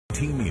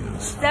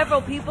News.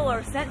 Several people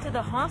are sent to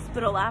the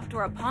hospital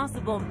after a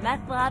possible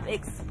meth lab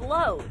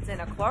explodes in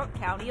a Clark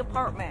County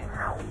apartment.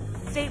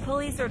 State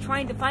police are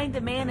trying to find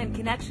a man in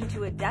connection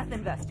to a death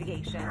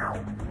investigation.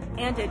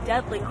 And a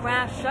deadly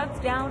crash shuts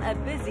down a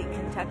busy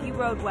Kentucky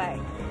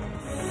roadway.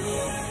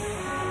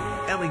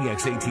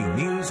 LEX 18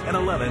 News at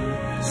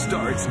 11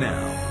 starts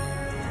now.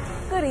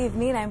 Good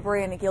evening, I'm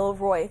Brianna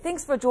Gilroy.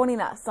 Thanks for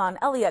joining us on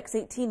LEX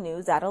 18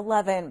 News at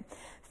 11.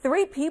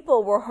 3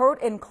 people were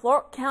hurt in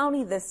Clark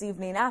County this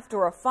evening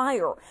after a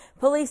fire.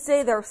 Police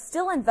say they're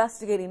still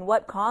investigating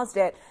what caused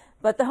it,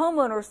 but the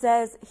homeowner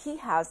says he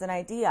has an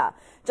idea.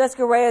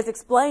 Jessica Reyes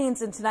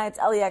explains in tonight's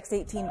LEX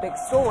 18 Big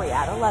Story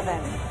at 11.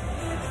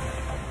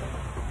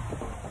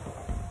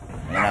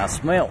 And I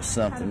smelled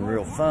something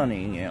real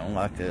funny,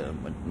 like a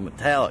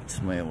metallic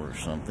smell or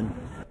something.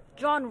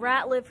 John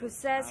Ratliff, who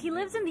says he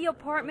lives in the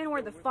apartment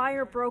where the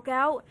fire broke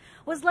out,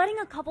 was letting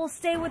a couple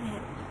stay with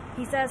him.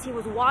 He says he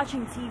was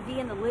watching TV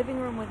in the living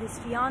room with his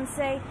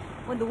fiancée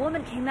when the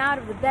woman came out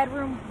of the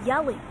bedroom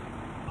yelling.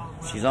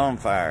 She's on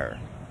fire,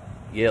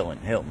 yelling,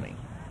 help me.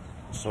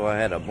 So I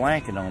had a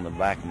blanket on the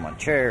back of my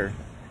chair,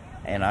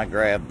 and I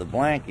grabbed the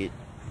blanket,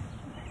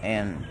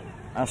 and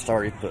I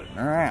started putting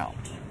her out.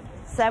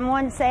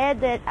 Someone said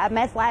that a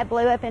meth lab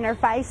blew up in her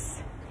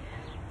face,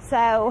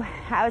 so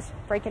I was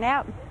freaking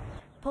out.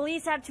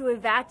 Police had to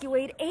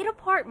evacuate 8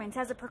 apartments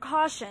as a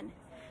precaution.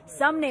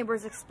 Some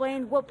neighbors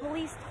explained what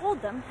police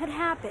told them had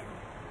happened.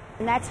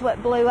 And that's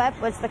what blew up,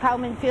 was the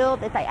Coleman field,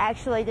 that they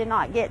actually did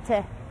not get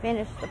to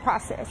finish the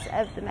process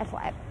of the meth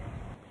lab.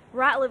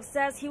 Ratliff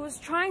says he was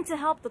trying to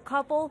help the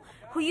couple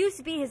who used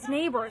to be his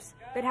neighbors,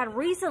 but had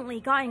recently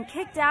gotten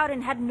kicked out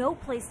and had no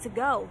place to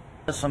go.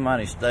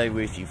 Somebody stay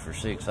with you for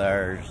 6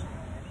 hours,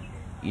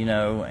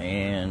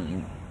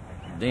 and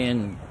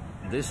then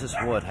this is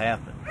what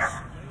happens.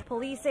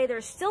 Police say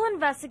they're still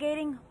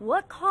investigating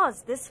what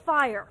caused this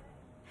fire.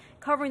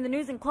 Covering the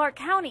news in Clark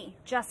County,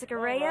 Jessica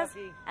Reyes,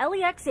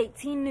 LEX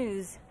 18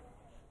 News.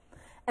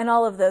 And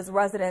all of those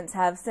residents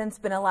have since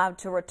been allowed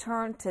to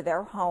return to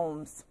their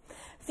homes.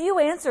 Few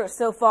answers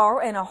so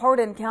far in a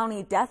Hardin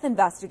County death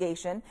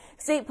investigation.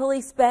 State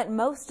police spent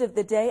most of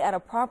the day at a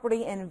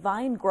property in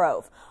Vine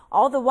Grove.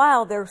 All the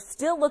while, they're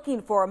still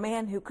looking for a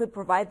man who could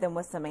provide them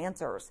with some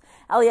answers.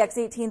 LEX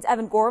 18's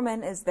Evan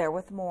Gorman is there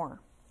with more.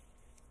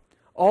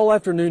 All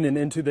afternoon and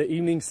into the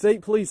evening,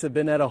 state police have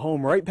been at a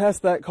home right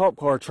past that cop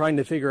car trying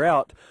to figure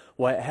out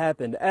what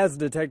happened as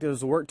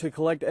detectives work to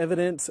collect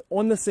evidence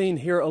on the scene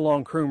here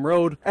along Croom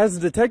Road.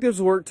 KSP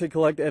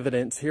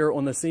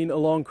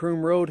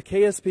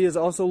is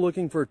also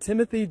looking for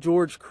Timothy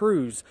George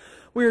Cruz.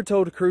 We are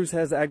told Cruz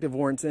has active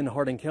warrants in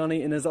Hardin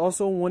County and is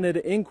also wanted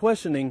in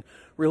questioning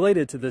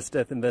related to this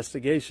death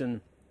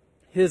investigation.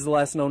 His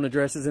last known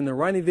address is in the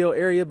Rineyville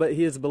area, but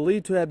he is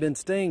believed to have been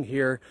staying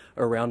here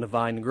around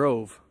Vine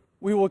Grove.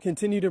 We will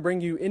continue to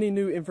bring you any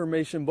new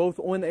information both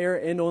on air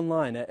and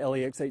online at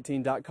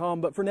LEX18.com.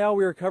 But for now,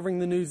 we are covering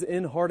the news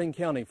in Hardin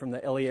County from the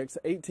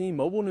LEX18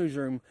 mobile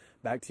newsroom.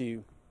 Back to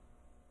you.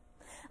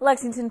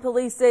 Lexington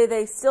police say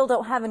they still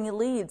don't have any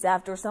leads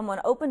after someone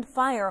opened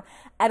fire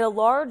at a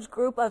large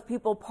group of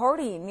people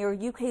partying near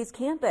UK's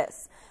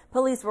campus.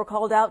 Police were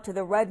called out to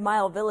the Red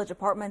Mile Village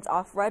apartments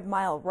off Red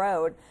Mile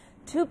Road.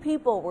 2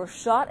 people were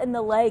shot in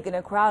the leg in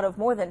a crowd of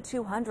more than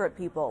 200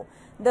 people.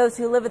 Those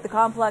who live at the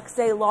complex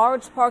say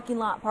large parking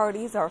lot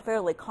parties are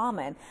fairly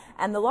common,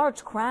 and the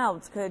large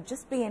crowds could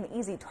just be an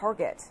easy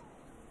target.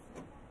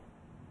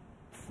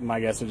 My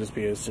guess would just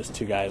be it's just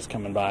 2 guys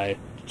coming by,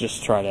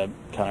 just try to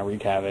kind of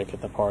wreak havoc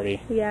at the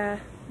party. Yeah.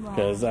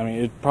 Because,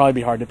 it'd probably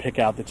be hard to pick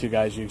out the 2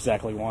 guys you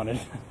exactly wanted,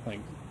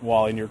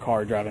 while in your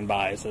car driving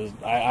by. So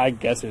I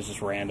guess it was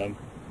just random.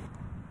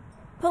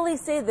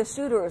 Police say the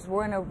shooters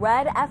were in a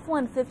red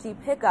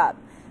F-150 pickup.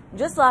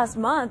 Just last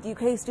month,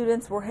 UK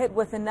students were hit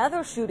with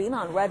another shooting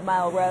on Red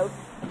Mile Road.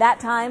 That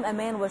time, a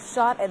man was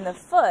shot in the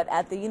foot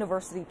at the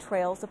University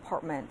Trails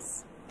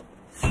apartments.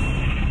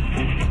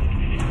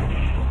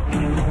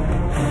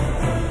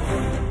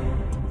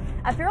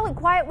 A fairly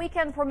quiet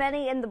weekend for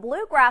many in the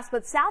bluegrass,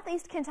 but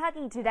southeast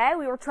Kentucky today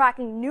we were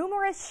tracking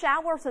numerous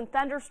showers and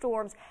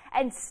thunderstorms,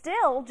 and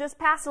still just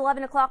past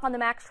 11 o'clock on the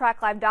Max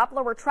Track Live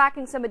Doppler, we're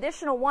tracking some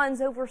additional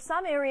ones over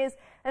some areas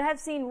that have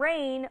seen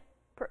rain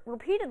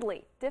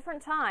repeatedly,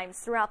 different times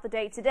throughout the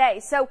day today.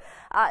 So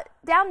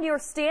down near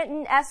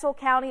Stanton, Estill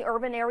County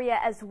urban area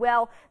as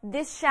well,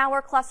 this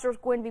shower cluster is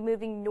going to be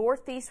moving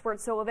northeastward,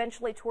 so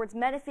eventually towards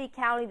Menifee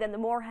County, then the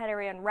Moorhead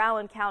area and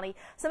Rowan County.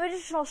 Some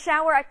additional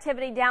shower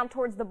activity down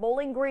towards the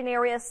Bowling Green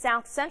area,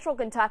 south central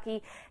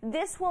Kentucky.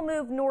 This will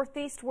move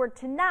northeastward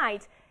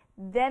tonight.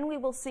 Then we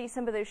will see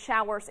some of those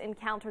showers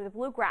encounter the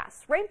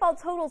bluegrass. Rainfall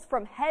totals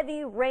from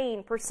heavy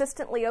rain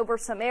persistently over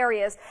some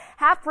areas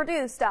have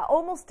produced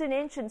almost an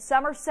inch in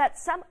Somerset.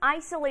 Some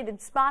isolated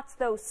spots,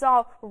 though,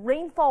 saw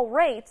rainfall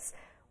rates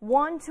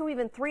 1 to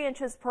even 3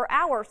 inches per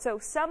hour. So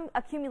some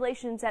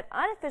accumulations at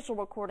unofficial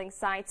recording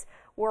sites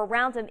were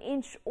around an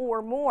inch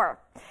or more.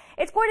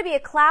 It's going to be a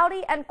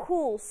cloudy and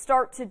cool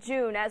start to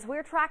June as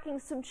we're tracking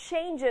some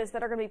changes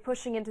that are going to be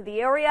pushing into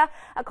the area.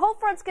 A cold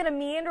front's going to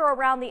meander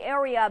around the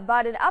area,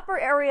 but an upper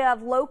area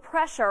of low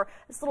pressure,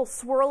 this little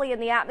swirly in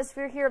the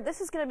atmosphere here, this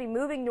is going to be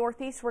moving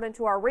northeastward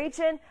into our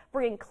region,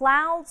 bringing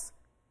clouds,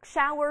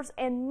 showers,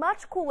 and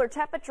much cooler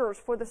temperatures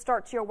for the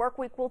start to your work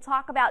week. We'll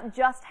talk about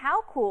just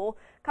how cool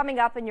coming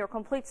up in your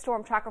complete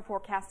storm tracker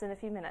forecast in a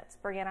few minutes.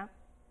 Brianna.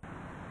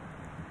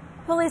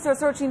 Police are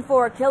searching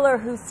for a killer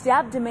who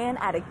stabbed a man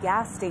at a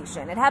gas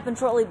station. It happened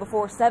shortly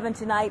before 7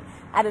 tonight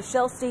at a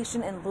Shell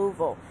station in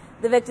Louisville.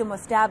 The victim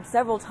was stabbed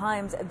several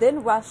times,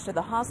 then rushed to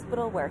the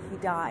hospital where he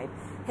died.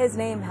 His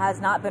name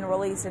has not been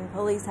released, and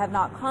police have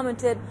not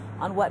commented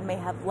on what may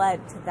have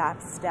led to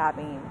that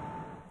stabbing.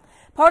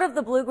 Part of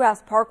the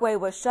Bluegrass Parkway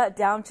was shut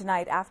down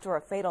tonight after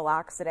a fatal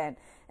accident.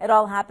 It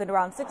all happened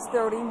around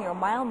 6:30 near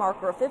mile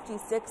marker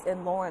 56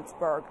 in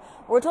Lawrenceburg.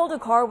 We're told a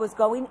car was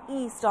going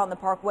east on the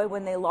parkway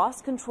when they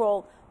lost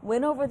control,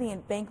 went over the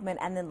embankment,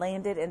 and then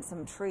landed in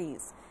some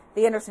trees.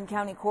 The Anderson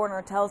County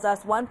coroner tells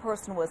us one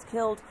person was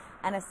killed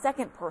and a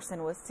second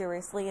person was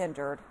seriously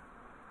injured.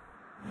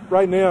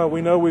 Right now,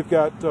 we know we've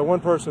got one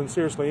person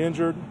seriously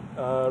injured,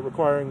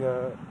 requiring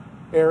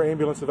air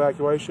ambulance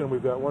evacuation.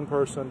 We've got one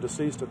person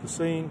deceased at the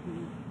scene.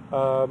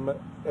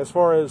 As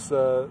far as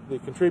the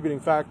contributing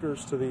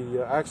factors to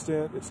the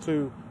accident, it's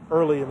too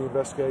early in the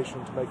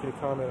investigation to make any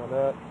comment on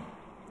that.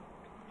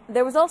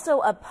 There was also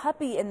a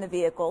puppy in the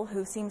vehicle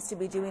who seems to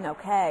be doing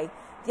okay.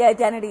 The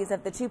identities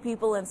of the two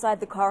people inside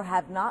the car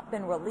have not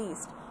been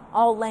released.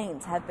 All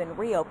lanes have been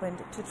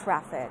reopened to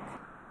traffic.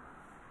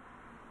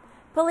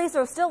 Police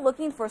are still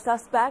looking for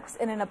suspects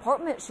in an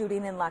apartment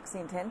shooting in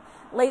Lexington.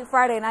 Late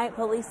Friday night,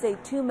 police say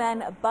 2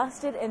 men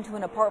busted into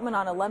an apartment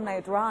on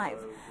Alumni Drive.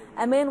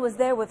 A man was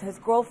there with his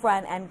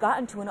girlfriend and got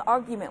into an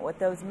argument with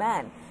those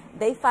men.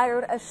 They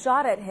fired a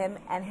shot at him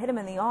and hit him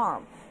in the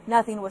arm.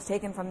 Nothing was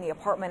taken from the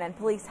apartment, and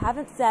police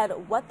haven't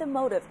said what the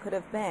motive could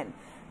have been.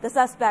 The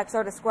suspects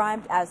are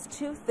described as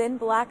 2 thin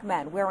black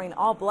men wearing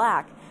all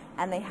black,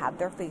 and they have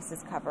their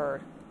faces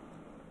covered.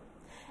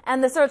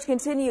 And the search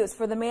continues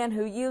for the man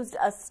who used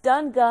a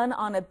stun gun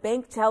on a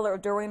bank teller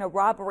during a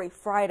robbery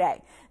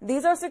Friday.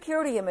 These are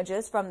security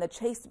images from the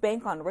Chase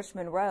Bank on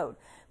Richmond Road.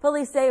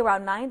 Police say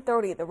around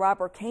 9:30 the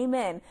robber came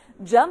in,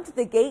 jumped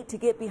the gate to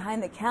get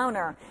behind the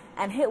counter,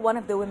 and hit one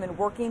of the women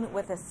working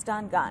with a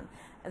stun gun.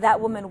 That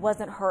woman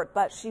wasn't hurt,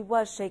 but she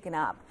was shaken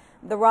up.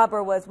 The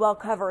robber was well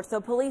covered,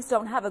 so police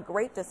don't have a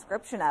great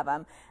description of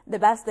him. The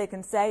best they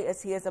can say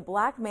is he is a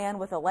black man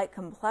with a light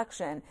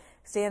complexion,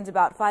 stands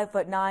about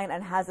 5'9"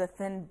 and has a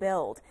thin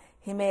build.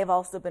 He may have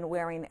also been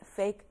wearing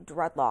fake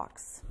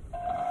dreadlocks.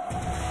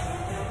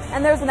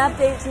 And there's an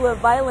update to a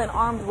violent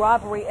armed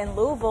robbery in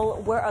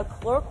Louisville where a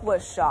clerk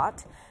was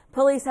shot.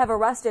 Police have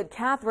arrested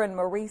Catherine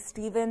Marie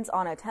Stevens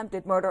on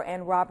attempted murder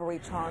and robbery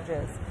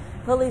charges.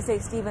 Police say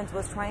Stevens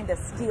was trying to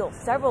steal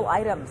several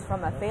items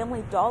from a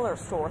Family Dollar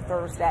store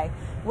Thursday.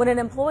 When an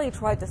employee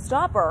tried to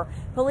stop her,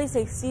 police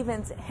say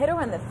Stevens hit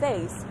her in the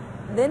face,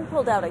 then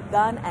pulled out a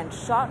gun and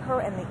shot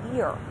her in the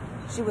ear.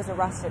 She was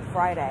arrested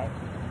Friday.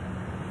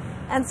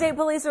 And state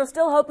police are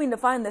still hoping to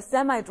find the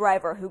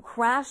semi-driver who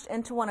crashed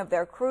into one of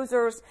their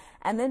cruisers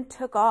and then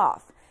took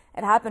off.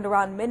 It happened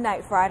around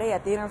midnight Friday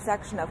at the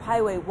intersection of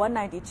Highway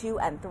 192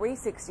 and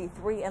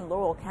 363 in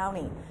Laurel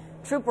County.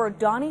 Trooper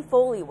Donnie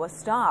Foley was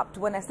stopped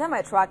when a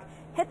semi-truck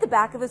hit the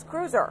back of his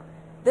cruiser.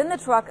 Then the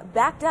truck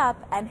backed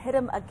up and hit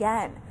him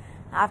again.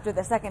 After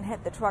the second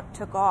hit, the truck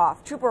took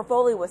off. Trooper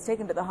Foley was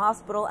taken to the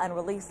hospital and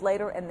released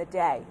later in the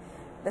day.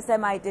 The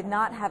semi did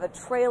not have a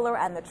trailer,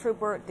 and the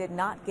trooper did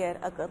not get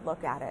a good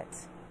look at it.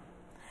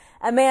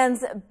 A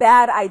man's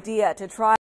bad idea to try